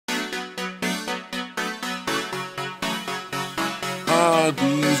All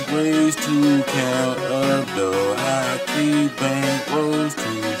these ways to count up though I keep bankrolls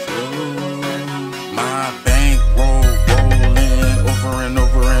to show. My bankroll rolling over and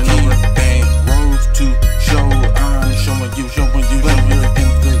over and over. Bankrolls to show. I'm showing you. You're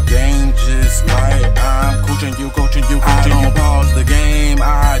in the game just like I'm coaching you. I don't pause the game,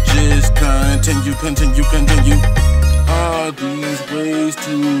 I just continue. All these ways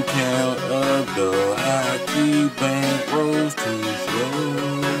to count up though I keep bankrolls to show.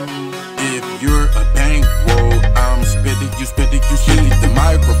 If you're a bankroll, I'm spitting you. Keep the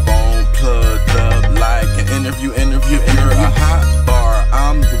microphone plugged up like an interview. If you're a hot bar,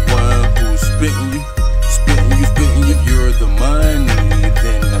 I'm the one who's spitting you. If you're the money,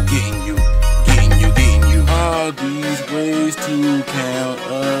 then I'm getting you. All these ways to count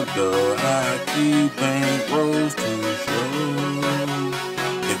up though I keep bankrolls to show.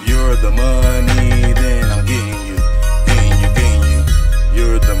 If you're the money, then I'm getting